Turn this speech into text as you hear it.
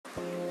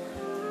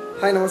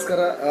हाय नमस्कार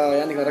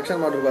यानी रक्षण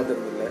माडूरू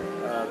बादरदिल्ले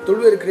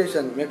तुळुवेरे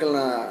क्रिएशन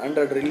मेकलना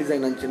 100 रिलीज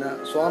आयिनंचिन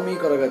स्वामी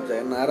कोरगज्ज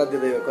एन्न आराध्य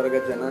दैव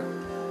कोरगज्जन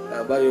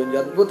बारी ಒಂಜಿ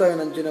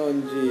ಅದ್ಭುತವಾಯಿನಂಚಿನ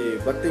ಒಂಜಿ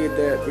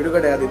ಭಕ್ತಿಗೀತೆ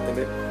ಬಿಡುಗಡೆ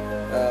ಆದಿತ್ತಲೆ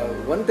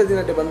ಒಂದೇ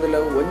ದಿನಕ್ಕೆ ಬಂದಲ್ಲ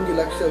 1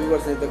 ಲಕ್ಷ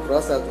ವ್ಯೂವರ್ಸ್ ಐತೆ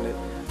ಕ್ರಾಸ್ ಆತಲೆ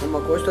ನಮ್ಮ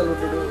ಕೋಸ್ಟಲ್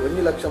ಬಿಟ್ಟು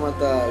 1 ಲಕ್ಷ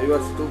ಮಾತ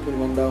ವ್ಯೂವರ್ಸ್ ತೂಪು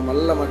ಬಂದ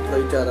ಮಲ್ಲ ಮಟ್ಟದ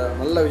ವಿಚಾರ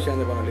ಮಲ್ಲ ವಿಷಯ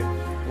ಅಂತ ಬನಲಿ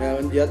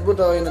ಒಂಜಿ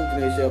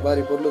ಅದ್ಭುತವಾಯಿನಂಚಿನ ವಿಷಯ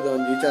ಬಾರಿ ಪೊರ್ಲುದ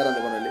ಒಂಜಿ ವಿಚಾರ ಅಂತ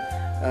ಬನಲಿ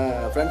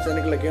ಫ್ರೆಂಡ್ಸ್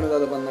ನಿಕಲ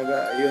ಕೇನುದಾದ ಬಂದಾಗ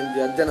ಈ ಒಂಜಿ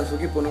ಅಜ್ಜನ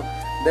ಸುಗಿಪುನು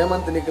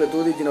ದಯಮಂತ ನಿಕಲ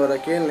ತೂದಿಜಿನವರ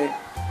ಕೇಳನೆ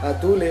ಆ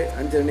ತೂಲೆ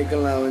ಅಂಚೆ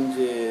ನಿಕಲ್ನ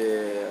ಒಂಜಿ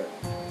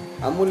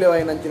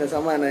ಅಮೂಲ್ಯವಾಯಿನಂಚಿನ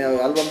ಸಮಯನ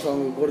ಆಲ್ಬಮ್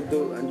ಸಾಂಗ್ ಕೊರ್ದು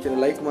ಅಂಚಿನ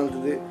ಲೈಕ್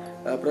ಮಾಡ್ತದೆ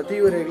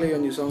ಪ್ರತಿಯವರೆಗಲೇ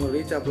ಒಂದು song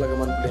reach ಆಪ್ಲಾಗ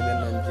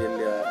ಮನ್ಪಲೇನೆ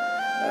ಅಂಚೆಲ್ಲಿ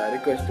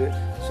request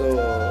so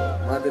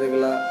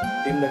ಮಾದಿರೆಗಳ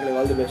team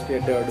all the best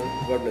ಎಡ್ಡೆ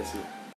ಗಾಡ್ ಬ್ಲೆಸ್ ಯು.